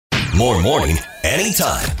more morning,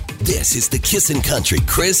 anytime. This is the Kissin' Country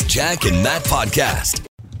Chris, Jack, and Matt podcast.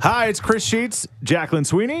 Hi, it's Chris Sheets, Jacqueline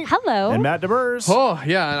Sweeney. Hello. And Matt DeBurs. Oh,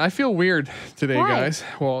 yeah, and I feel weird today, Why? guys.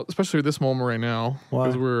 Well, especially at this moment right now. Why?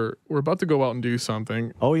 Because we're about to go out and do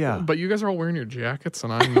something. Oh, yeah. But you guys are all wearing your jackets,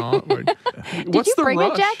 and I'm not. Like, Did you bring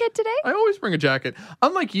a jacket today? I always bring a jacket.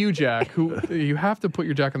 Unlike you, Jack, who you have to put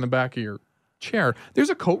your jacket in the back of your chair.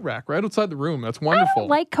 There's a coat rack right outside the room. That's I wonderful. don't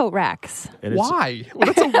like coat racks. And it's- Why?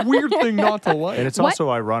 Well, that's a weird thing not to like. And it's What?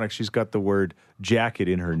 also ironic. She's got the word jacket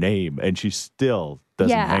in her name, and she still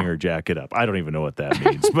doesn't Yeah. hang her jacket up. I don't even know what that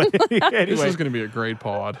means. But This anyway. is going to be a great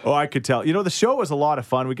pod. Oh, I could tell. You know, the show was a lot of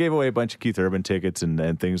fun. We gave away a bunch of Keith Urban tickets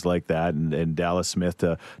and things like that, and Dallas Smith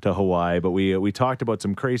to Hawaii. But we talked about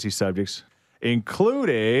some crazy subjects,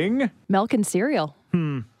 including Milk and cereal.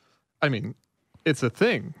 I mean, it's a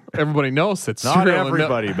thing. Everybody knows it's not cereal and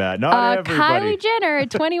milk. everybody, Matt. Not everybody. Kylee Jenner at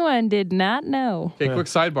 21 did not know. Okay, quick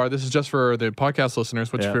sidebar. This is just for the podcast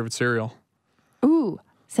listeners. What's your Yeah. favorite cereal? Ooh,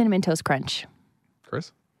 Cinnamon Toast Crunch.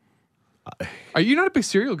 Chris? Are you not a big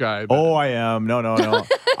cereal guy? Oh, I am. No.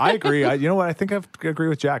 I agree. You know what? I think I agree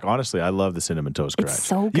with Jack. Honestly, I love the Cinnamon Toast Crunch. It's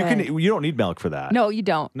so You don't need milk for that. No, you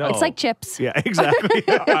don't. No. It's like chips. Yeah, exactly.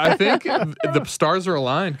 I think the stars are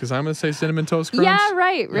aligned because I'm going to say Cinnamon Toast Crunch. Yeah,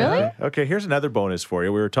 right. Really? Okay, here's another bonus for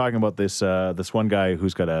you. We were talking about this one guy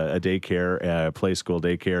who's got a daycare, play school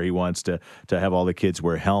daycare. He wants to have all the kids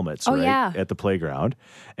wear helmets, Oh, right, yeah. at the playground.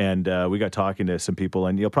 And we got talking to some people,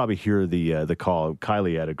 and you'll probably hear the call.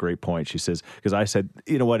 Kylie had a great point. She says, because I said,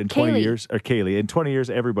 you know what, in 20 Kylee. years, or Kylie, in 20 years,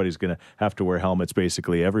 everybody's going to have to wear helmets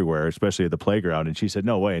basically everywhere, especially at the playground. And she said,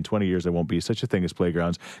 no way, in 20 years, there won't be such a thing as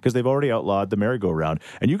playgrounds because they've already outlawed the merry-go-round.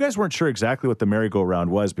 And you guys weren't sure exactly what the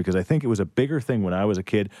merry-go-round was because I think it was a bigger thing when I was a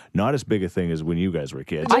kid, not as big a thing as when you guys were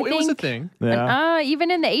kids. No, it was a thing. Yeah.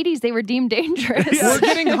 Even in the 80s, they were deemed dangerous. We're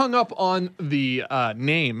getting hung up on the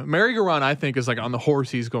name. Merry-go-round, I think, is like on the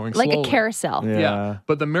horse he's going Like slowly. a carousel. Yeah.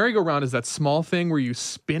 But the merry-go-round is that small thing where you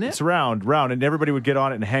spin it. It's round, and everybody would get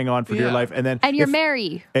on it and hang on for dear Yeah. life. And then And you're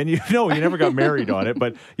merry. And you never got married on it,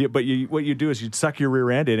 but what you do is you'd suck your rear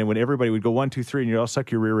end in, and when everybody would go 1, 2, 3, and you'd all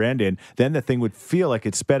suck your rear end in, then the thing would feel like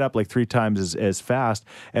it sped up like 3 times as fast.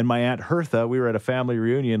 And my Aunt Hertha, we were at a family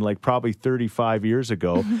reunion like probably 35 years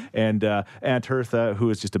ago, and Aunt Hertha, who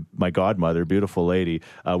is just my godmother, beautiful lady,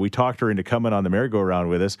 we talked her into coming on the merry-go-round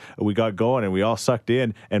with us. We got going, and we all sucked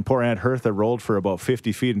in, and poor Aunt Hertha rolled for about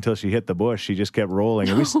 50 feet until she hit the bush. She just kept rolling,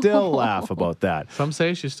 and we still laugh about that. Some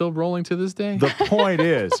say she's still rolling to this day. The point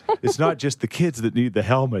is, it's not just the kids that need the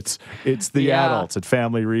helmets. It's the Yeah. adults at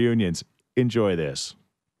family reunions. Enjoy this.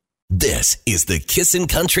 This is the Kissin'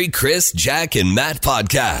 Country Chris, Jack, and Matt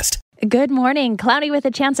podcast. Good morning. Cloudy with a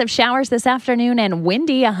chance of showers this afternoon and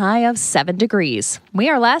windy, a high of 7 degrees. We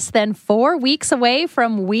are less than 4 weeks away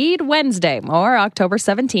from Weed Wednesday, or October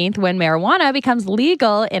 17th, when marijuana becomes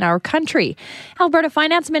legal in our country. Alberta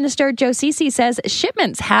Finance Minister Joe Ceci says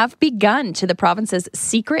shipments have begun to the province's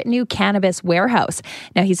secret new cannabis warehouse.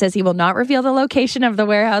 Now, he says he will not reveal the location of the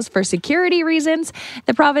warehouse for security reasons.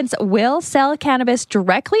 The province will sell cannabis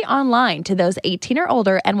directly online to those 18 or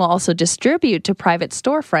older and will also distribute to private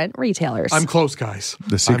storefront retailers. I'm close, guys.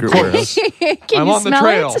 The secret I'm warehouse. Can I'm you on the smell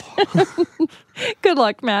trail. it? Good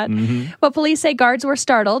luck, Matt. Well, police say guards were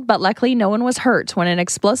startled, but luckily no one was hurt when an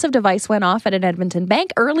explosive device went off at an Edmonton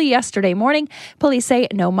bank early yesterday morning. Police say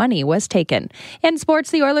no money was taken. In sports,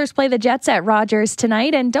 the Oilers play the Jets at Rogers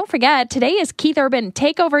tonight. And don't forget, today is Keith Urban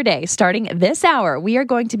Takeover Day. Starting this hour, we are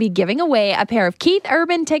going to be giving away a pair of Keith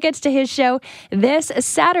Urban tickets to his show this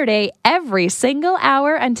Saturday, every single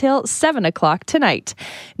hour until 7 o'clock tonight.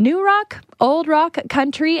 New rock, old rock,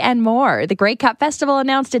 country, and more. The Grey Cup Festival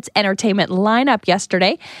announced its entertainment lineup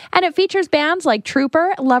yesterday, and it features bands like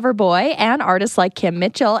Trooper, Loverboy, and artists like Kim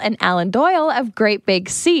Mitchell and Alan Doyle of Great Big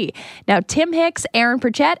Sea. Now, Tim Hicks, Aaron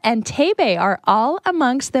Pritchett, and Tebe are all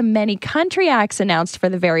amongst the many country acts announced for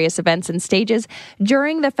the various events and stages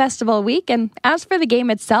during the festival week. And as for the game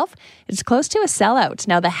itself, it's close to a sellout.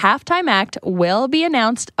 Now, the halftime act will be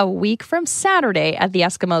announced a week from Saturday at the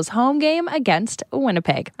Eskimos' home game against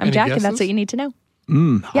Winnipeg. I'm Any Jack, and that's guesses? what you need to know.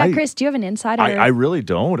 I- Chris, do you have an insider? I really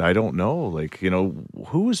don't. I don't know. Like,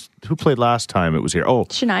 who played last time it was here? Oh,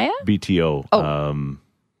 Shania? BTO. Oh.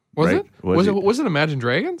 Was Right? it? Was Was it Imagine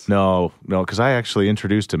Dragons? No, because I actually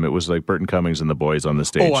introduced him. It was like Burton Cummings and the boys on the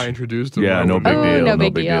stage. Oh, I introduced him. Yeah, no big Oh, deal. no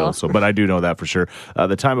big deal. So, but I do know that for sure.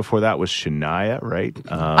 The time before that was Shania, right?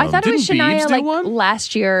 I thought it was Didn't Biebs Shania do like one?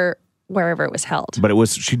 last year, wherever it was held. But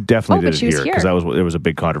she definitely but did she it was here here. because there was a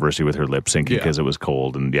big controversy with her lip syncing Yeah. because it was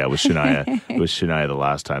cold, and yeah, it was Shania. It was Shania the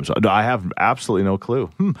last time. So I have absolutely no clue.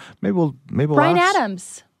 Maybe we'll Bryan ask.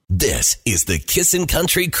 Adams. This is the Kissin'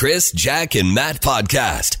 Country Chris, Jack, and Matt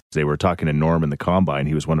podcast. They were talking to Norm in the Combine.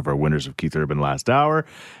 He was one of our winners of Keith Urban last hour.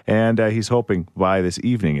 And he's hoping by this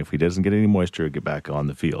evening, if he doesn't get any moisture, he'll get back on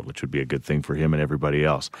the field, which would be a good thing for him and everybody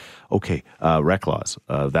else. Okay, Rec Laws.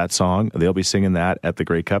 That song, they'll be singing that at the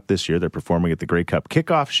Grey Cup this year. They're performing at the Grey Cup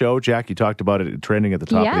kickoff show. Jack, you talked about it trending at the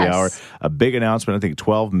top of the hour. A big announcement. I think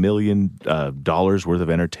 $12 million worth of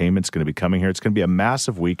entertainment is going to be coming here. It's going to be a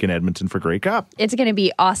massive week in Edmonton for Grey Cup. It's going to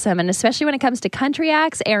be awesome. And especially when it comes to country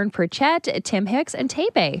acts, Aaron Pritchett, Tim Hicks, and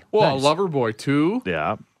Taybay. Well, nice. Loverboy too.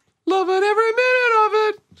 Yeah. Loving every minute of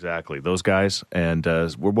it. Exactly. Those guys. And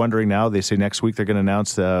we're wondering now, they say next week they're going to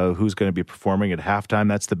announce who's going to be performing at halftime.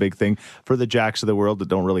 That's the big thing for the Jacks of the world that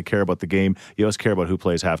don't really care about the game. You always care about who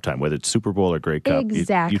plays halftime, whether it's Super Bowl or Grey Cup.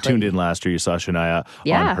 Exactly. You tuned in last year. You saw Shania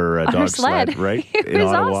on her dog sled, right? It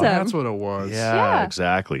was awesome. That's what it was. Yeah,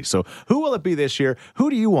 exactly. So who will it be this year? Who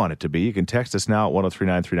do you want it to be? You can text us now at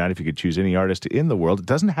 103939 if you could choose any artist in the world. It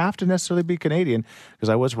doesn't have to necessarily be Canadian, because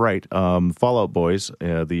I was right. Fall Out Boys,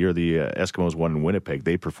 the year the Eskimos won in Winnipeg,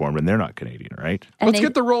 they performed, and they're not Canadian, right? Let's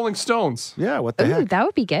get the Rolling Stones. Yeah, what the heck? That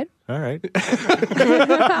would be good. All right.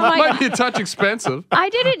 Might be a touch expensive. I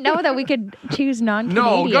didn't know that we could choose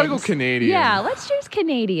non-Canadians. No, gotta go Canadian. Yeah, let's choose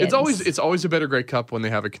Canadians. It's always a better Grey Cup when they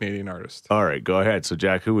have a Canadian artist. All right, go ahead. So,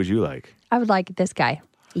 Jack, who would you like? I would like this guy.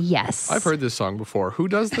 Yes. I've heard this song before. Who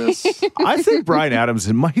does this? I think Bryan Adams,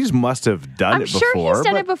 he must have done it before. I'm sure he's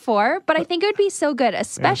done it before, but I think it would be so good,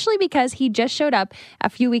 especially because he just showed up a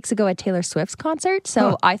few weeks ago at Taylor Swift's concert.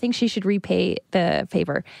 So I think she should repay the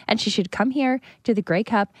favor, and she should come here to the Grey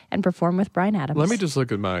Cup and perform with Bryan Adams. Let me just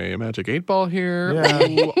look at my Magic 8 Ball here. Yeah.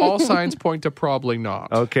 Ooh, all signs point to probably not.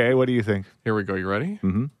 Okay, what do you think? Here we go. You ready?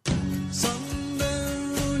 Mm-hmm.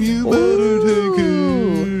 You better take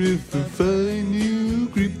her if I find you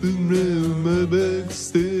creeping round my back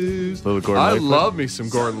stairs. Little Gordon I Lightfoot. love me some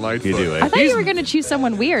Gordon Lightfoot. You do, eh? I thought you were going to choose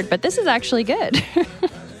someone weird, but this is actually good.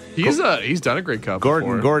 He's done a Grey Cup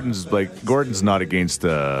before. Gordon's not against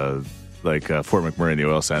Fort McMurray and the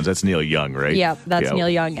Oil Sands. That's Neil Young, right? Yep, that's Neil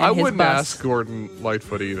Young and I his wouldn't bus. ask Gordon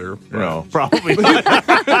Lightfoot either. No, probably not.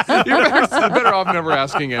 You're better off never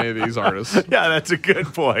asking any of these artists. Yeah, that's a good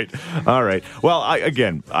point. All right. Well, I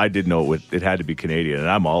did know it had to be Canadian, and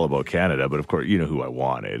I'm all about Canada, but of course, you know who I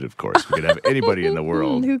wanted, of course. We could have anybody in the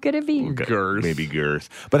world. Who could it be? Girth. Maybe Girth.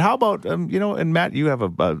 But how about, and Matt, you have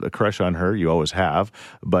a crush on her. You always have.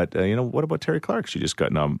 But, what about Terry Clark? She just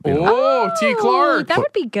got T. Clark. That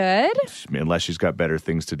would be good. Unless she's got better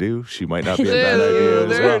things to do, she might not be a bad idea as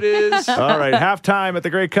There well. it is. All right, halftime at the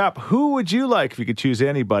Grey Cup. Who would you like if you could choose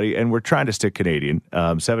anybody? And we're trying to stick Canadian.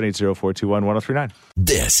 780-421-1039.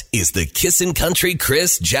 This is the Kissin' Country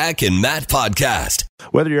Chris, Jack, and Matt podcast.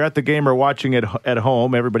 Whether you're at the game or watching it at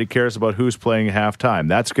home, everybody cares about who's playing halftime.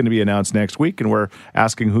 That's going to be announced next week, and we're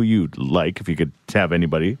asking who you'd like if you could have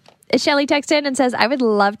anybody. Shelly texted in and says, I would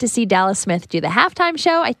love to see Dallas Smith do the halftime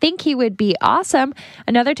show. I think he would be awesome.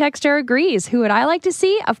 Another texter agrees. Who would I like to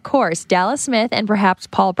see? Of course, Dallas Smith and perhaps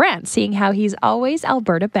Paul Brandt, seeing how he's always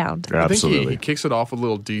Alberta bound. Absolutely. I think he kicks it off with a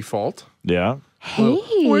little Default. Yeah.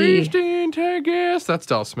 Hey. Wasting to gas. That's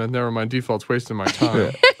Dallas Smith. Never mind. Default's wasting my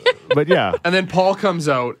time. But yeah. And then Paul comes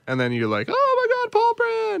out, and then you're like, oh my God, Paul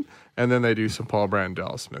Brandt. And then they do some Paul Brandt and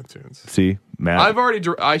Dallas Smith tunes. See, Matt.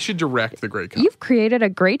 I should direct the Grey Cup. You've created a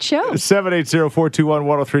great show.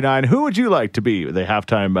 780-421-1039. Who would you like to be the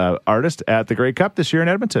halftime artist at the Grey Cup this year in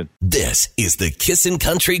Edmonton? This is the Kissin'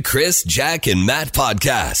 Country Chris, Jack, and Matt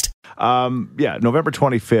podcast. November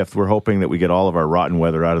 25th, we're hoping that we get all of our rotten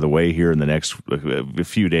weather out of the way here in the next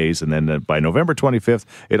few days. And then by November 25th,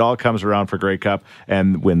 it all comes around for Grey Cup.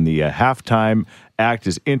 And when the halftime act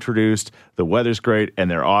is introduced, the weather's great and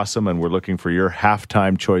they're awesome. And we're looking for your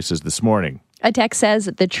halftime choices this morning. A text says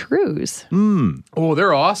the Trues. Oh,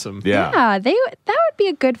 they're awesome. Yeah. That would be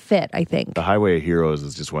a good fit, I think. The Highway of Heroes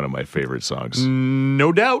is just one of my favorite songs.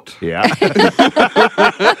 No doubt. Yeah.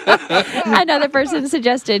 Another person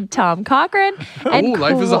suggested Tom Cochrane. Oh,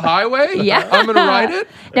 Life is a Highway? Yeah. I'm going to ride it?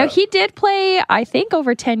 Now, he did play, I think,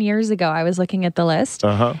 over 10 years ago. I was looking at the list.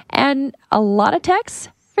 And a lot of texts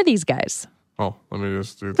for these guys. Oh, let me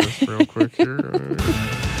just do this real quick here.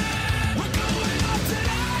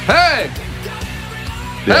 Hey!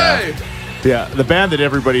 Hey! Yeah, the band that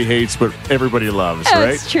everybody hates but everybody loves,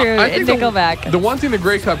 right? That's true. I think Nickelback. The one thing the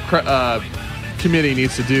Grey Cup committee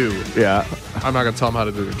needs to do, Yeah. I'm not going to tell them how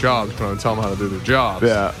to do their jobs, but I'm going to tell them how to do their jobs,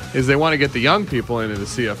 Yeah. is they want to get the young people into the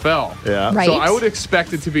CFL. Yeah. Right. So I would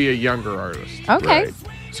expect it to be a younger artist. Okay. Right.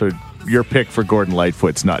 So your pick for Gordon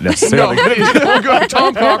Lightfoot's not necessarily No, good. we'll go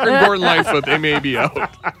Tom Cochrane, Gordon Lightfoot. They may be out.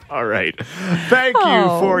 All right. Thank you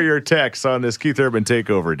for your text on this Keith Urban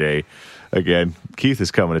Takeover Day. Again, Keith is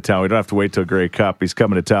coming to town. We don't have to wait till Grey Cup. He's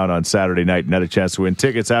coming to town on Saturday night. Another chance to win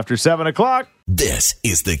tickets after 7 o'clock. This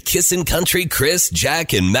is the Kissin' Country Chris,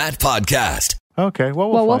 Jack, and Matt podcast. Okay,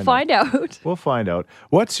 well, We'll find out. We'll find out.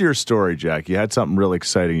 What's your story, Jack? You had something really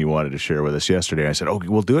exciting you wanted to share with us yesterday. I said,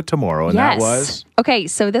 we'll do it tomorrow. And that was? Okay,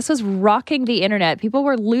 so this was rocking the internet. People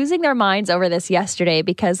were losing their minds over this yesterday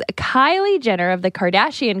because Kylie Jenner of the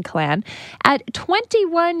Kardashian clan, at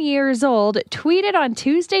 21 years old, tweeted on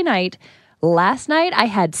Tuesday night, "Last night I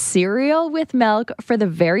had cereal with milk for the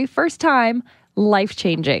very first time.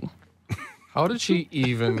 Life-changing." How did she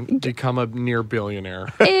even become a near billionaire?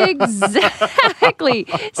 Exactly.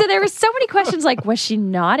 So there were so many questions like, was she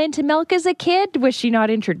not into milk as a kid? Was she not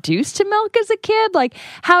introduced to milk as a kid? Like,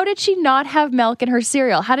 how did she not have milk in her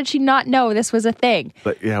cereal? How did she not know this was a thing?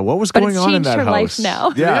 But yeah, what was going on in that her house? life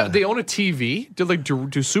now. Yeah. They own a TV.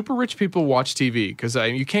 Do super rich people watch TV? Because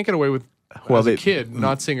you can't get away with, as a kid,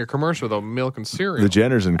 not seeing a commercial without milk and cereal. The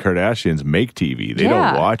Jenners and Kardashians make TV. They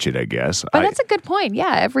don't watch it, I guess. But that's a good point.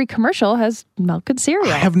 Yeah, every commercial has milk and cereal.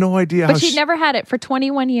 I have no idea But she never had it for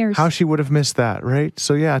 21 years. how she would have missed that, right?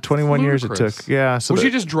 So yeah, 21 years it took. Yeah. So was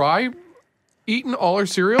she just dry eating all her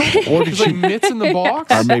cereal? Or did she mitts in the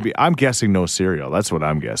box? Or maybe, I'm guessing no cereal. That's what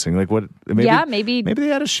I'm guessing. Like what? Maybe they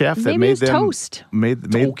had a chef that maybe made it's them toast.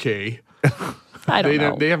 Made Okay. I don't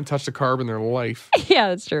know. They haven't touched a carb in their life. Yeah,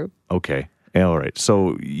 that's true. Okay. All right.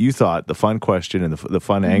 So you thought the fun question and the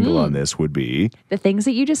fun angle on this would be The things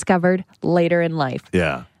that you discovered later in life.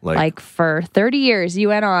 yeah, Like for 30 years, you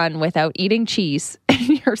went on without eating cheese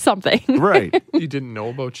or something. right. You didn't know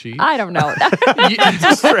about cheese? I don't know.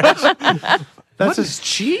 What is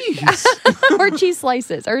cheese? Or cheese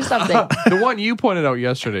slices or something. The one you pointed out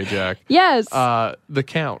yesterday, Jack. Yes. The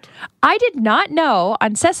Count. I did not know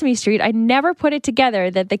on Sesame Street, I never put it together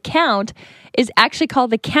that the Count is actually called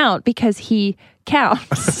the Count because he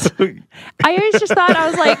counts. I always just thought, I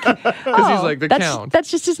was like, he's like the Count. That's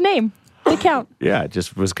just his name. The Count. Yeah, it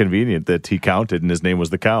just was convenient that he counted and his name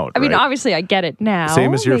was the Count. I mean, right? obviously, I get it now.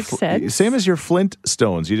 Same as your Makes sense. same as your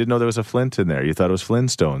Flintstones. You didn't know there was a Flint in there. You thought it was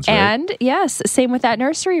Flintstones, right? And yes, same with that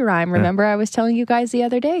nursery rhyme. Remember, I was telling you guys the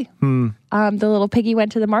other day. The little piggy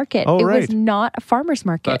went to the market. Oh, it right. was not a farmer's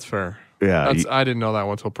market. That's fair. Yeah, I didn't know that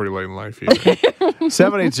one until pretty late in life. Either.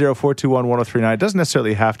 780-421-1039. It doesn't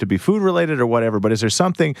necessarily have to be food related or whatever, but is there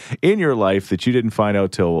something in your life that you didn't find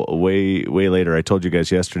out till way later? I told you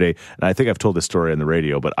guys yesterday, and I think I've told this story on the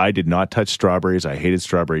radio, but I did not touch strawberries. I hated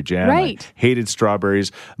strawberry jam. Right. I hated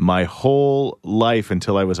strawberries my whole life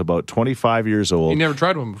until I was about 25 years old. You never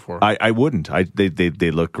tried one before. I wouldn't.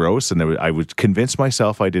 They look gross, and I would convince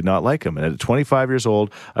myself I did not like them. And at 25 years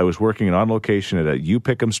old, I was working on location at a You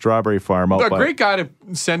Pick 'em strawberry farm. A great guy to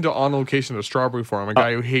send to on location to a strawberry farm. A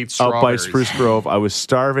guy who hates strawberries. Out by Spruce Grove. I was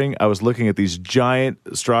starving. I was looking at these giant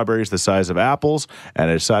strawberries the size of apples,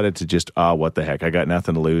 and I decided to just, what the heck? I got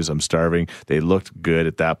nothing to lose. I'm starving. They looked good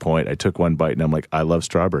at that point. I took one bite, and I'm like, I love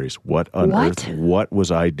strawberries. What on earth? What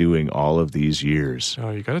was I doing all of these years?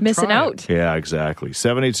 Oh, you got to missing try out. It. Yeah, exactly.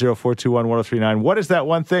 780-421-1039. What is that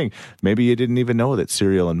one thing? Maybe you didn't even know that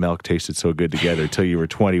cereal and milk tasted so good together until you were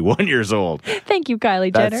 21 years old. Thank you,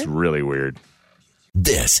 Kylie Jenner. That's really weird.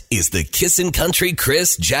 This is the Kissin' Country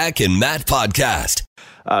Chris, Jack, and Matt podcast.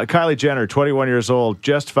 Kylie Jenner, 21 years old,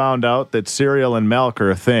 just found out that cereal and milk are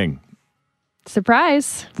a thing.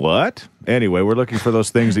 Surprise. What? Anyway, we're looking for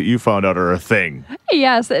those things that you found out are a thing.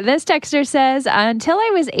 Yes, this texter says, until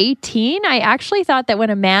I was 18, I actually thought that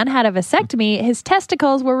when a man had a vasectomy, his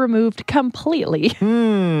testicles were removed completely. They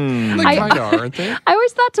kind of are, aren't they? I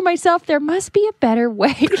always thought to myself, there must be a better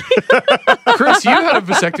way. Chris, you had a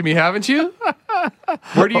vasectomy, haven't you?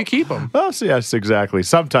 Where do you keep them? Oh, so yes, exactly.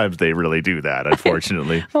 Sometimes they really do that,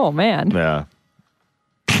 unfortunately. Oh, man. Yeah.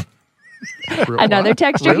 Another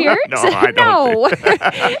texter here? No, I don't No.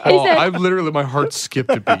 I've literally, my heart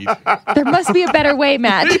skipped a beat. There must be a better way,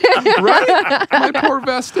 Matt. Right? My poor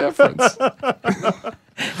vast difference.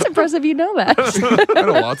 It's impressive you know that. I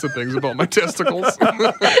know lots of things about my testicles.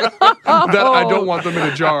 That I don't want them in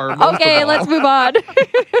a jar. Okay, let's move on.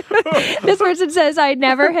 This person says, I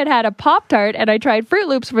never had a Pop-Tart and I tried Fruit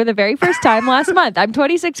Loops for the very first time last month. I'm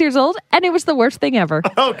 26 years old and it was the worst thing ever.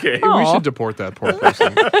 Okay. We should deport that poor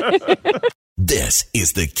person. This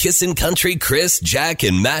is the Kissin' Country Chris, Jack,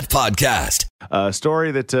 and Matt podcast. A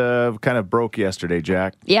story that kind of broke yesterday,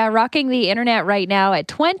 Jack. Yeah, rocking the internet right now at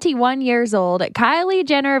 21 years old, Kylie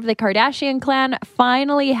Jenner of the Kardashian clan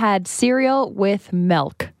finally had cereal with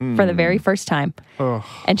milk for the very first time.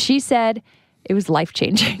 And she said it was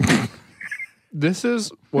life-changing. This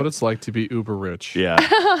is what it's like to be uber rich. Yeah.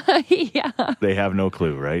 Yeah. They have no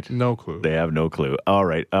clue, right? No clue. They have no clue. All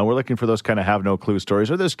right. We're looking for those kind of have no clue stories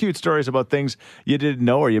or those cute stories about things you didn't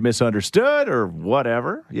know or you misunderstood or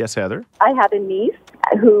whatever. Yes, Heather? I had a niece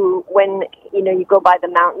who, when, you go by the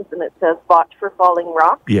mountains and it says watch for falling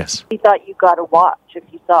rocks, Yes. she thought you got to watch if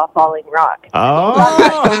you saw a falling rock.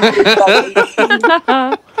 Oh.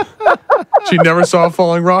 She never saw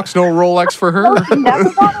falling rocks. No Rolex for her.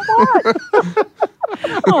 Never got to watch.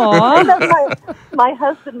 Aw. And then my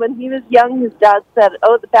husband, when he was young, his dad said,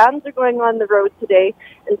 oh, the bands are going on the road today.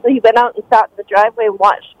 And so he went out and sat in the driveway and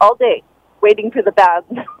watched all day, waiting for the bands.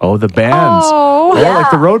 Oh, the bands. Oh. Yeah, like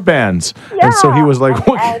the road bands. Yeah. And so he was like,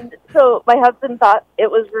 what? And so my husband thought it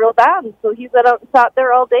was real bands. So he went out and sat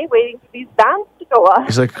there all day waiting for these bands to go on.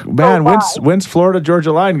 He's like, man, when's Florida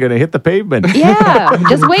Georgia line going to hit the pavement? Yeah.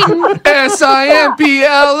 Just waiting. Simple.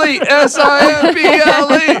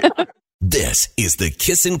 Simple. This is the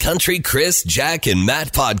Kissin' Country Chris, Jack, and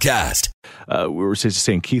Matt podcast. We were just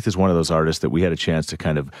saying Keith is one of those artists that we had a chance to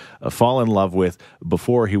kind of fall in love with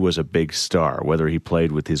before he was a big star, whether he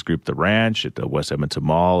played with his group The Ranch at the West Edmonton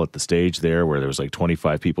Mall at the stage there where there was like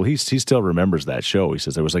 25 people. He still remembers that show. He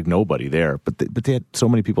says there was like nobody there, but they had so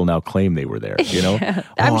many people now claim they were there, you know? Yeah.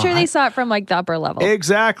 I'm sure they saw it from like the upper level.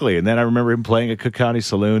 Exactly. And then I remember him playing at Cook County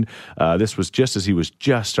Saloon. This was just as he was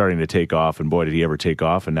just starting to take off, and boy, did he ever take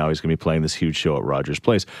off, and now he's going to be playing this huge show at Rogers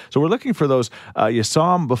Place. So we're looking for those, you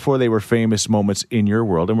saw him before they were famous moments in your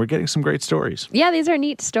world, and we're getting some great stories. Yeah, these are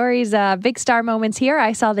neat stories. Big star moments here.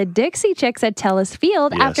 I saw the Dixie Chicks at Telus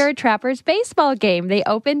Field Yes. after a Trappers baseball game. They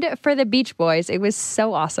opened for the Beach Boys. It was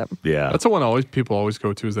so awesome. Yeah. That's the one people always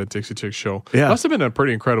go to is that Dixie Chicks show. Yeah. Must have been a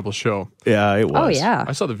pretty incredible show. Yeah, it was. Oh, yeah.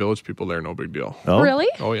 I saw the Village People there. No big deal. Oh? Really?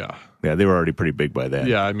 Oh, yeah. Yeah, they were already pretty big by then.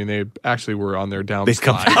 Yeah, I mean, they actually were on their They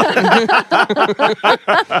come downslide.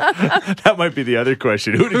 That might be the other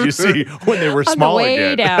question. Who did you see when they were On small the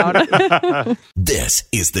way again? down. This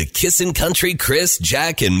is the Kissin' Country Chris,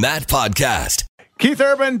 Jack, and Matt podcast. Keith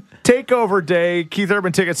Urban Takeover Day. Keith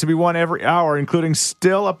Urban tickets to be won every hour, including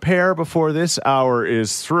still a pair before this hour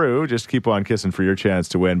is through. Just keep on kissing for your chance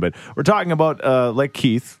to win. But we're talking about like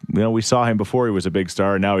Keith. We saw him before he was a big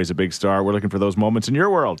star, and now he's a big star. We're looking for those moments in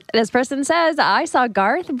your world. This person says, I saw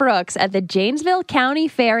Garth Brooks at the Janesville County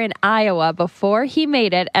Fair in Iowa before he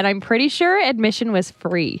made it, and I'm pretty sure admission was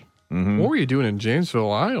free. What were you doing in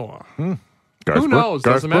Janesville, Iowa? Who knows?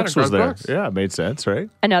 Garth Doesn't matter. Brooks was Garth there. Brooks. Yeah, it made sense, right?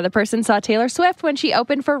 Another person saw Taylor Swift when she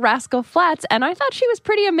opened for Rascal Flatts, and I thought she was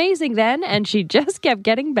pretty amazing then, and she just kept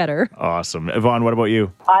getting better. Awesome. Yvonne, what about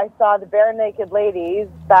you? I saw the Bare Naked Ladies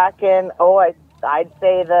back in, I'd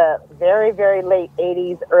say the very, very late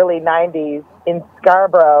 80s, early 90s in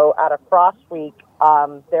Scarborough at a Frost Week.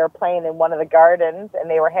 They were playing in one of the gardens, and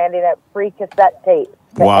they were handing out free cassette tapes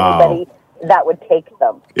to anybody that would take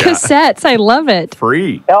them. Yeah. Cassettes, I love it.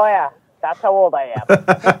 Free. Oh, yeah. That's how old I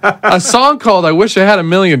am. A song called I Wish I Had $1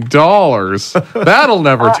 Million. That'll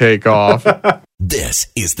never take off. This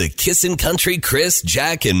is the Kissin' Country Chris,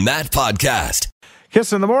 Jack, and Matt podcast.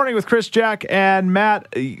 Kiss in the Morning with Chris, Jack, and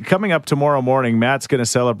Matt. Coming up tomorrow morning, Matt's going to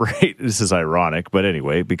celebrate. This is ironic, but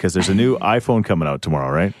anyway, because there's a new iPhone coming out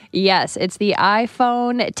tomorrow, right? Yes, it's the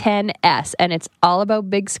iPhone XS, and it's all about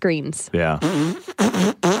big screens. Yeah.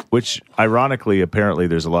 Which, ironically, apparently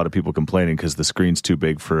there's a lot of people complaining because the screen's too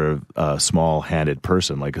big for a small-handed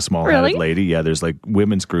person, like a small-handed Really? lady. Yeah, there's like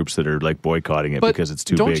women's groups that are like boycotting it But because it's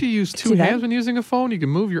too don't big. you use two See that? hands when using a phone? You can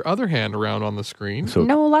move your other hand around on the screen. So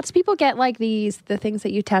No, lots of people get like the things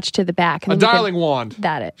that you attach to the back. and A then you can- dialing wand.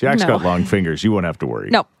 That it. Jack's no. got long fingers. You won't have to worry.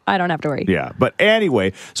 No, I don't have to worry. Yeah, but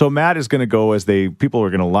anyway, so Matt is going to go as people are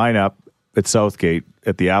going to line up at Southgate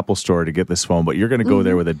at the Apple Store to get this phone, but you're going to go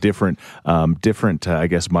there with a different, I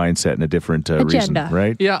guess, mindset and a different reason, Agenda.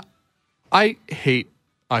 right? Yeah. I hate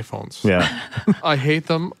iPhones. Yeah. I hate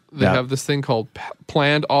them. They Yeah. have this thing called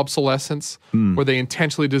planned obsolescence where they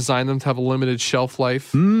intentionally design them to have a limited shelf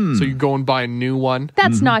life. So you go and buy a new one.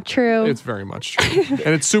 That's not true. It's very much true.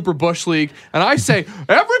 And it's super Bush League. And I say,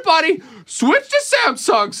 everybody, switch to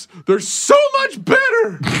Samsungs. They're so much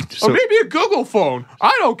better. So- or maybe a Google phone.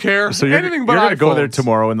 I don't care. So you're Anything but going to go there iPhones.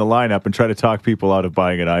 tomorrow in the lineup and try to talk people out of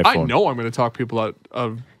buying an iPhone. I know I'm going to talk people out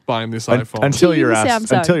of buying this iPhone. Until you're Team asked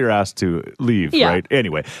Samsung. until you're asked to leave, Yeah. right?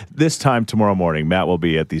 Anyway, this time tomorrow morning, Matt will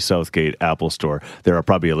be at the Southgate Apple Store. There are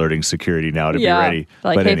probably alerting security now to be ready.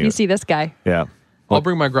 Like, But hey, if anyway, you see this guy. yeah. I'll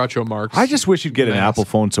bring my Groucho Marx. I just wish you'd get an Mask. Apple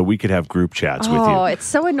phone so we could have group chats with Oh, you. it's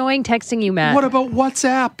so annoying texting you, Matt. What about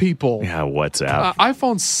WhatsApp, people? Yeah, WhatsApp.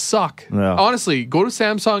 iPhones suck. No. Honestly, go to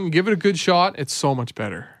Samsung and give it a good shot. It's so much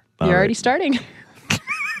better. You're already starting.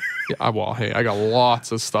 Well, hey, I got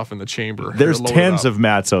lots of stuff in the chamber. There's tens of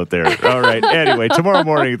Matts out there. All right. Anyway, tomorrow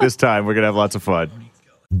morning at this time, we're going to have lots of fun.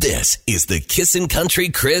 This is the Kissin' Country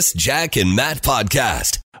Chris, Jack, and Matt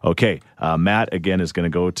podcast. Okay, Matt, again, is going to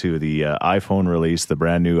go to the iPhone release, the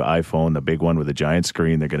brand new iPhone, the big one with a giant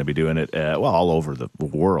screen. They're going to be doing it, all over the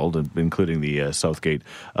world, including the Southgate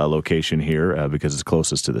location here because it's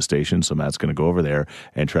closest to the station. So Matt's going to go over there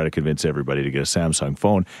and try to convince everybody to get a Samsung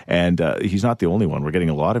phone. And he's not the only one. We're getting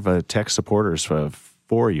a lot of tech supporters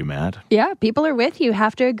for you, Matt. Yeah, people are with you.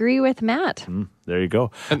 Have to agree with Matt. There you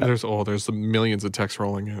go. And there's millions of texts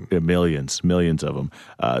rolling in. Yeah, millions of them.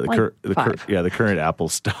 The current Apple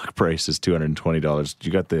stock price is $220.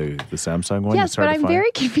 You got the Samsung one? Yes, but I'm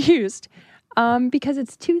very confused because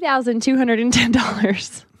it's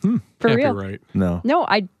 $2,210. For Can't real. Be right. No,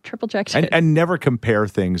 I triple checked it. And never compare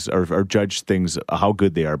things or judge things, how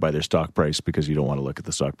good they are by their stock price, because you don't want to look at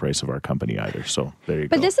the stock price of our company either. So there you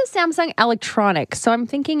go. But this is Samsung Electronics, so I'm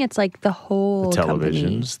thinking it's like the whole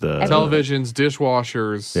televisions, televisions,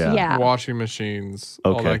 dishwashers, Yeah. washing machines,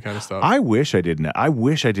 all that kind of stuff. I wish I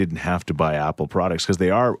didn't have to buy Apple products because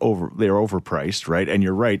they're overpriced, right? And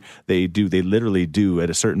you're right, they literally do. At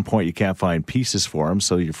a certain point, you can't find pieces for them,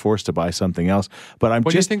 so you're forced to buy something else. But Why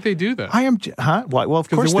do you think they do that? I am, huh? Well, of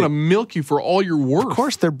course they want to milk you for all your worth. Of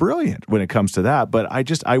course, they're brilliant when it comes to that. But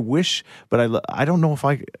I wish, but I don't know if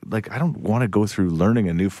I don't want to go through learning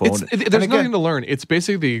a new phone. There's nothing to learn. It's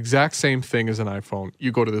basically the exact same thing as an iPhone.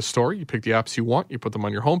 You go to the store, you pick the apps you want, you put them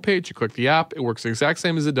on your homepage, you click the app. It works the exact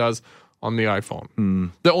same as it does on the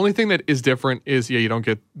iPhone. The only thing that is different is, you don't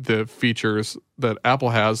get the features that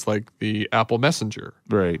Apple has, like the Apple Messenger.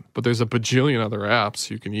 Right. But there's a bajillion other apps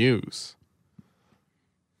you can use.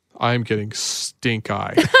 I'm getting stink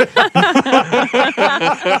eye.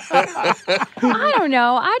 I don't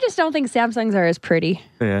know. I just don't think Samsungs are as pretty.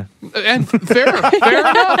 Yeah. And fair enough.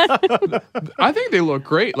 I think they look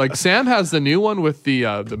great. Like Sam has the new one with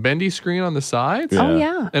the bendy screen on the sides. Yeah. Oh,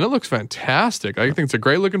 yeah. And it looks fantastic. I think it's a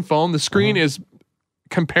great looking phone. The screen is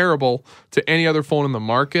comparable to any other phone in the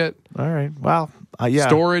market. All right. Well, yeah.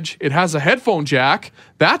 Storage. It has a headphone jack.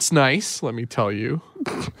 That's nice, let me tell you.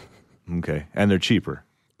 Okay. And they're cheaper.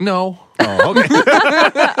 No. Oh, okay.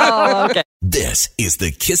 Oh, okay. This is the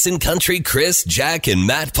Kissin' Country Chris, Jack, and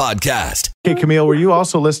Matt podcast. Okay, Camille, were you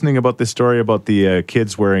also listening about this story about the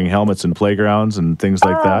kids wearing helmets in playgrounds and things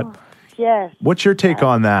like that? Yes. What's your take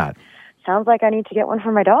on that? Sounds like I need to get one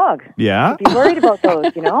for my dog. Yeah? I'd be worried about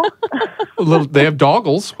those, you know? They have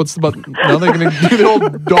doggles. What's about now they're going to do the old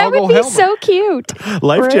doggle That would be helmet. so cute.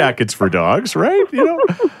 Life jackets for dogs, right? You know?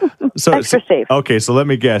 Extra safe. Okay, so let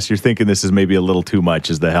me guess. You're thinking this is maybe a little too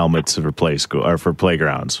much as the helmets for play school or for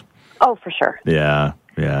playgrounds. Oh, for sure. Yeah.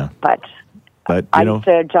 But I I used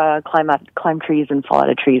to climb trees and fall out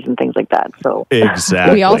of trees and things like that. So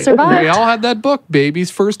Exactly. We all survived. We all had that book,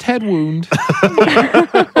 Baby's First Head Wound.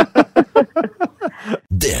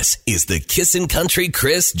 This is the Kissin' Country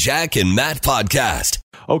Chris, Jack, and Matt podcast.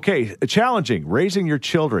 Okay, challenging, raising your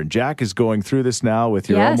children. Jack is going through this now with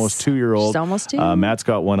your Yes. almost 2-year-old. She's almost 2. Matt's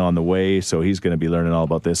got one on the way, so he's going to be learning all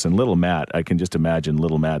about this. And little Matt, I can just imagine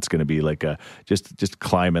little Matt's going to be like just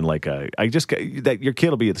climbing like that your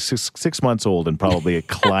kid will be 6 months old and probably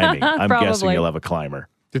climbing. I'm guessing Probably. he'll have a climber.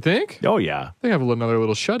 Do you think? Oh, yeah. They have another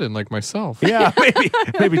little shut-in like myself. Yeah,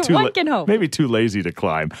 maybe too One can hope. maybe too lazy to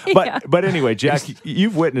climb. Yeah. But anyway, Jack,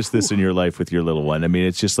 you've witnessed this in your life with your little one. I mean,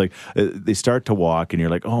 it's just like they start to walk, and you're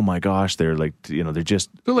like, oh my gosh, they're like, they're They're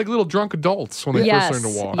like little drunk adults when they Yes. first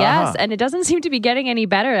learn to walk. Yes, and it doesn't seem to be getting any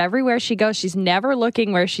better. Everywhere she goes, she's never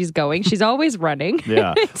looking where she's going. She's always running.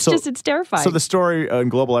 Yeah. it's terrifying. So the story in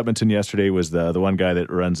Global Edmonton yesterday was the one guy that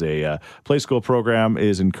runs a play school program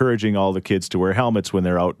is encouraging all the kids to wear helmets when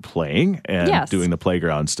they're out playing and Yes. doing the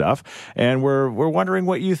playground stuff. And we're wondering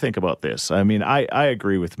what you think about this. I mean, I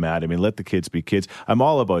agree with Matt. I mean, let the kids be kids. I'm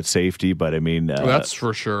all about safety, but I mean... That's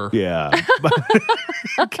for sure. Yeah.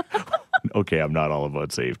 Okay, I'm not all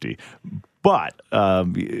about safety. But,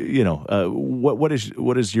 what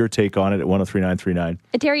is your take on it at 103939?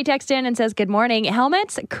 Terry texts in and says, good morning.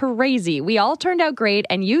 Helmets, crazy. We all turned out great,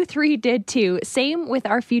 and you 3 did too. Same with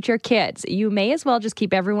our future kids. You may as well just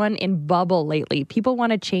keep everyone in bubble lately. People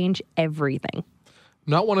want to change everything.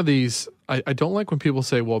 Not one of these. I don't like when people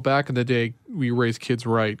say, well, back in the day, we raised kids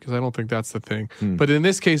right, because I don't think that's the thing. But in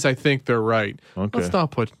this case, I think they're right. Okay. Let's not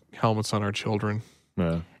put helmets on our children.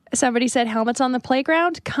 Yeah. Somebody said helmets on the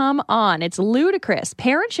playground? Come on. It's ludicrous.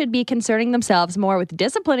 Parents should be concerning themselves more with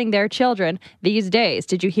disciplining their children these days.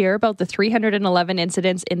 Did you hear about the 311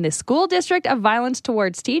 incidents in the school district of violence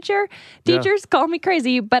towards teachers? Call me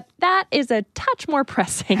crazy, but that is a touch more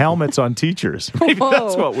pressing. Helmets on teachers. Maybe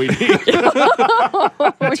that's what we need.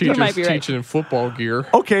 You might be right. Teaching in football gear.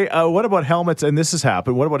 Okay, what about helmets? And this has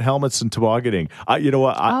happened. What about helmets and tobogganing? You know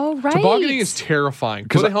what? Oh, right. Tobogganing is terrifying.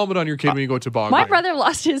 Put a helmet on your kid when you go tobogganing. My brother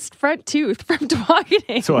lost his front tooth from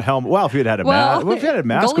tobogganing. So a helmet. Well, if you had a mask, if you had a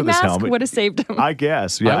mask with this helmet, would have saved him. I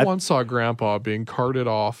guess. Yeah. I once saw Grandpa being carted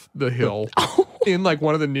off the hill in like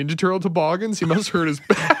one of the Ninja Turtle toboggans. He must have hurt his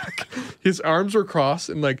back. His arms were crossed,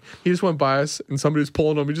 and like he just went by us, and somebody was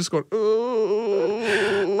pulling him. He just going,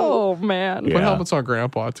 oh man. Put helmets on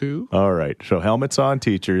Grandpa too. All right. So helmets on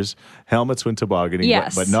teachers, helmets when tobogganing,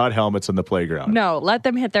 yes. but not helmets on the playground. No, let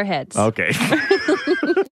them hit their heads. Okay.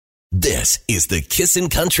 This is the Kissin'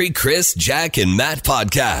 Country Chris, Jack, and Matt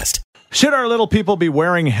podcast. Should our little people be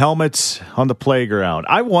wearing helmets on the playground?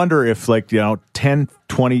 I wonder if 10,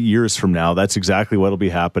 20 years from now, that's exactly what'll be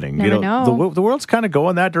happening. Never know. The world's kind of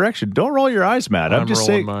going that direction. Don't roll your eyes, Matt. I'm just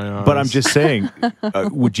saying. My eyes. But I'm just saying,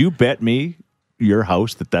 would you bet me your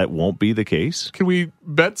house that won't be the case? Can we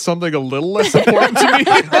bet something a little less important to me?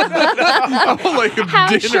 Like a How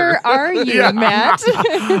dinner. sure are you, Matt?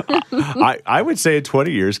 I would say in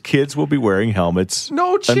 20 years, kids will be wearing helmets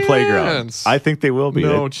No on chance. playgrounds. I think they will be.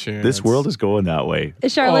 No chance. This world is going that way.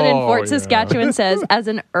 Charlotte in Fort yeah. Saskatchewan says, as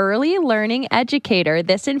an early learning educator,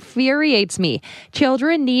 this infuriates me.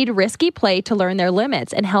 Children need risky play to learn their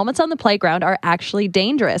limits, and helmets on the playground are actually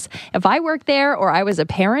dangerous. If I worked there or I was a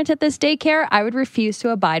parent at this daycare, I would refuse to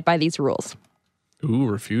abide by these rules. Ooh,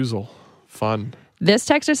 refusal. Fun. This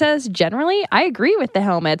texter says, generally, I agree with the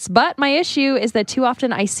helmets, but my issue is that too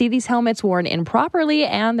often I see these helmets worn improperly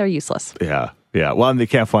and they're useless. Yeah. Yeah. Well, and they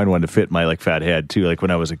can't find one to fit my fat head too. Like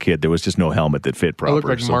when I was a kid, there was just no helmet that fit I proper. look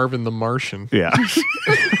like Marvin the Martian. Yeah.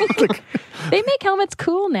 They make helmets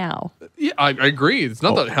cool now. Yeah, I agree. It's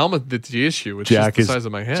not the helmet that's the issue. It's just the size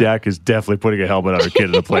of my head. Jack is definitely putting a helmet on a kid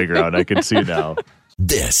in the playground. I can see now.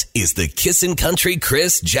 This is the Kissin' Country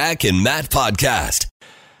Chris, Jack, and Matt podcast.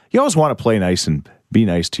 You always want to play nice and be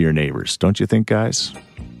nice to your neighbors, don't you think, guys?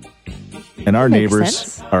 And our Makes neighbors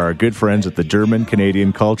sense. are our good friends at the German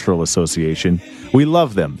Canadian Cultural Association. We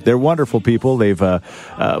love them. They're wonderful people. They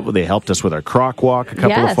helped us with our croc walk a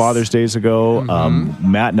couple of Yes. Father's Days ago.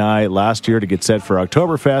 Matt and I last year to get set for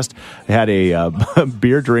Oktoberfest had a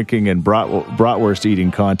beer drinking and bratwurst eating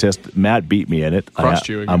contest. Matt beat me in it. Crushed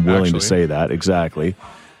you, I'm willing to actually. say that exactly.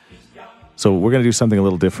 So we're going to do something a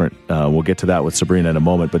little different. We'll get to that with Sabrina in a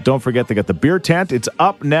moment. But don't forget, they got the beer tent. It's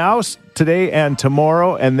up now today and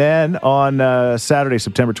tomorrow. And then on Saturday,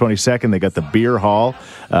 September 22nd, they got the beer hall.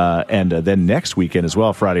 And then next weekend as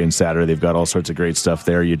well, Friday and Saturday, they've got all sorts of great stuff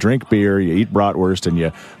there. You drink beer, you eat bratwurst, and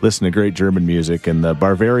you listen to great German music. And the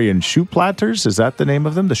Bavarian Schuhplatters, is that the name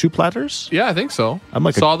of them? The Schuhplatters? Yeah, I think so. I'm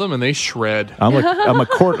like Saw them and they shred. I'm a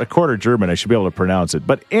quarter German. I should be able to pronounce it.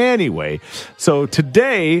 But anyway, so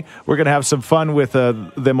today we're going to have some fun with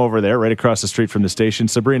them over there, right across the street from the station.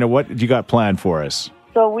 Sabrina, what you got planned for us?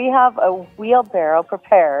 So we have a wheelbarrow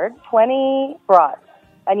prepared, 20 brats.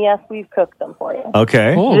 And yes, we've cooked them for you.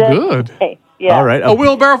 Okay. Oh, Just- good. Okay, yeah. All right. A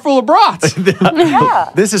wheelbarrow full of brats.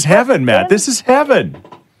 Yeah. This is heaven, Matt. This is heaven.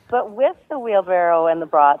 But with the wheelbarrow and the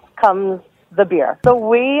brats comes the beer. So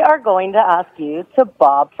we are going to ask you to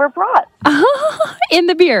bob for brats. In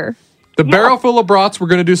the beer. The barrel full of brats, we're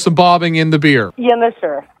going to do some bobbing in the beer. Yeah, no,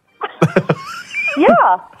 sure.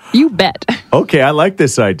 Yeah. You bet. Okay, I like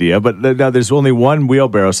this idea, but now there's only one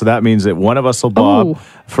wheelbarrow, so that means that one of us will bob Ooh.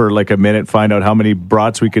 for like a minute, find out how many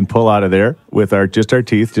brats we can pull out of there with our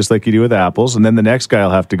teeth, just like you do with apples, and then the next guy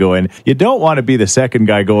will have to go in. You don't want to be the second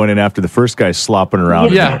guy going in after the first guy's slopping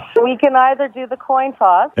around. Yeah. We can either do the coin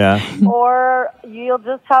toss, Yeah. or you'll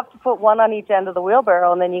just have to put one on each end of the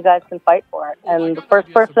wheelbarrow, and then you guys can fight for it. And the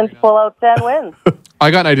first person to pull out 10 wins. I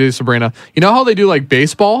got an idea, Sabrina. You know how they do like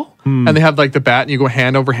baseball? And they have like the bat and you go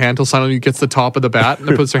hand over hand till somebody gets the top of the bat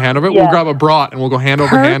and puts their hand over it? Yeah. We'll grab a brat and we'll go hand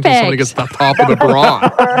over hand till somebody gets the top of the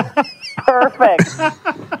brat. Perfect.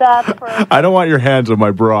 That's perfect. I don't want your hands on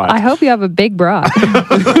my brat. I hope you have a big bra.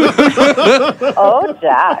 Oh,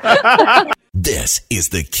 Jack. This is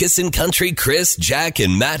the Kissin' Country Chris, Jack,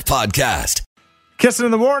 and Matt podcast. Kissing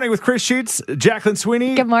in the Morning with Chris Sheets, Jacqueline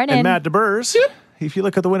Sweeney, Good morning. and Matt DeBurs. if you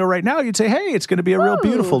look out the window right now, you'd say, hey, it's going to be a real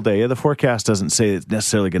beautiful day. The forecast doesn't say it's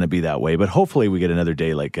necessarily going to be that way, but hopefully we get another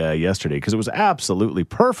day like yesterday because it was absolutely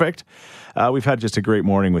perfect. We've had just a great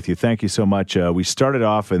morning with you. Thank you so much. We started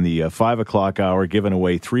off in the 5 o'clock hour giving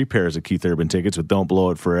away 3 pairs of Keith Urban tickets with Don't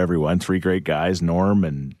Blow It for everyone. 3 great guys, Norm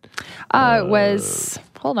and... It was...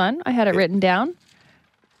 Hold on. I had it written down.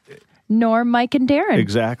 Norm, Mike, and Darren.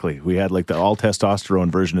 Exactly. We had like the all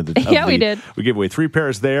testosterone version of the. We did. We gave away 3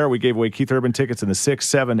 pairs there. We gave away Keith Urban tickets in the 6,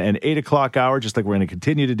 7, and 8 o'clock hour, just like we're going to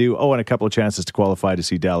continue to do. Oh, and a couple of chances to qualify to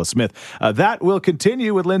see Dallas Smith. That will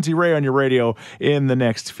continue with Lindsay Ray on your radio in the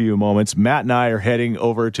next few moments. Matt and I are heading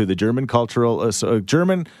over to the German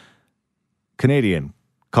Canadian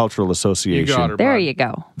Cultural Association. You got her, There bud. you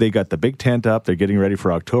go. They got the big tent up. They're getting ready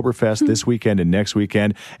for Oktoberfest this weekend and next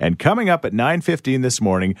weekend. And coming up at 9:15 this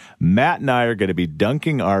morning, Matt and I are going to be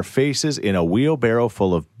dunking our faces in a wheelbarrow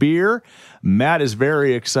full of beer. Matt is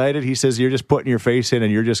very excited. He says you're just putting your face in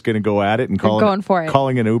and you're just going to go at it and going for it.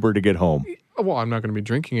 calling an Uber to get home. Well, I'm not going to be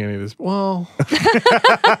drinking any of this. Well,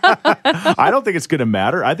 I don't think it's going to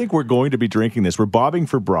matter. I think we're going to be drinking this. We're bobbing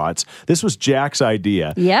for brats. This was Jack's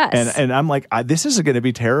idea. Yes. And I'm like, this is going to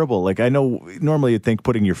be terrible. Like, I know normally you'd think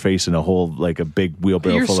putting your face in a whole, like a big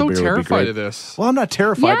wheelbarrow you're full so of beer would be terrified great. of this. Well, I'm not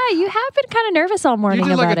terrified. Yeah, you have been kind of nervous all morning You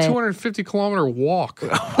did about like a it. 250-kilometer walk.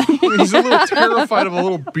 He's a little terrified of a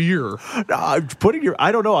little beer. I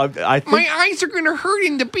don't know. I think, My eyes are going to hurt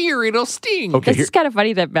in the beer. It'll sting. okay, It's kind of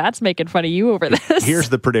funny that Matt's making fun of you over this. here's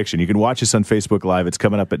the prediction. You can watch us on Facebook Live. It's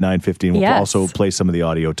coming up at 9:15. We'll Yes. also play some of the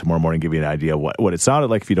audio tomorrow morning, give you an idea what it sounded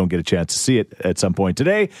like if you don't get a chance to see it at some point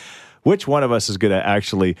today. Which one of us is going to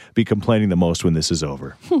actually be complaining the most when this is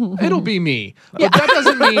over? It'll be me. But that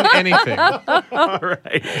doesn't mean anything. All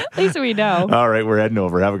right. At least we know. All right, we're heading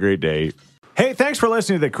over. Have a great day. Hey, thanks for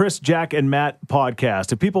listening to the Chris, Jack, and Matt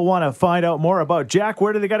podcast. If people want to find out more about Jack,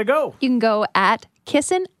 where do they got to go? You can go at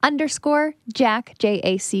kissin_Jack,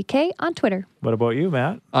 Jack, on Twitter. What about you,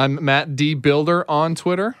 Matt? I'm Matt D. Builder on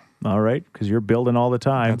Twitter. All right, because you're building all the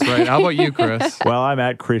time. That's right. How about you, Chris? Well, I'm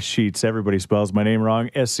at Chris Sheets. Everybody spells my name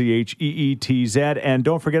wrong, Scheetz. And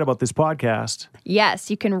don't forget about this podcast.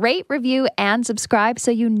 Yes, you can rate, review, and subscribe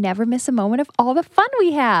so you never miss a moment of all the fun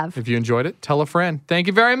we have. If you enjoyed it, tell a friend. Thank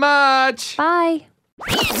you very much. Bye.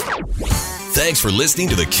 Thanks for listening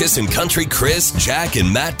to the Kissin' Country Chris, Jack,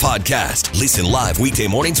 and Matt podcast. Listen live weekday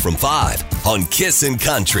mornings from 5 on Kissin'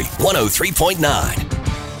 Country 103.9.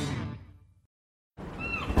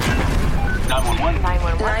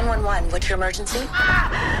 911, what's your emergency?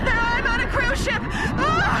 I'm on a cruise ship.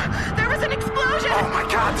 There was an explosion. Oh my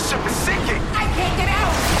God, the ship is sinking. I can't get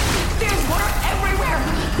out. There's water everywhere.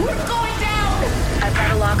 We're going down. I've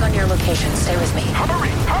got a lock on your location. Stay with me. Hurry,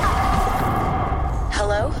 hurry.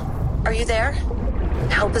 Hello? Are you there?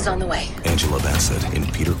 Help is on the way. Angela Bassett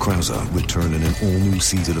and Peter Krause return in an all-new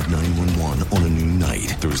season of 911 on a new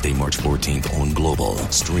night. Thursday, March 14th on Global.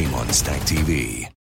 Stream on Stack TV.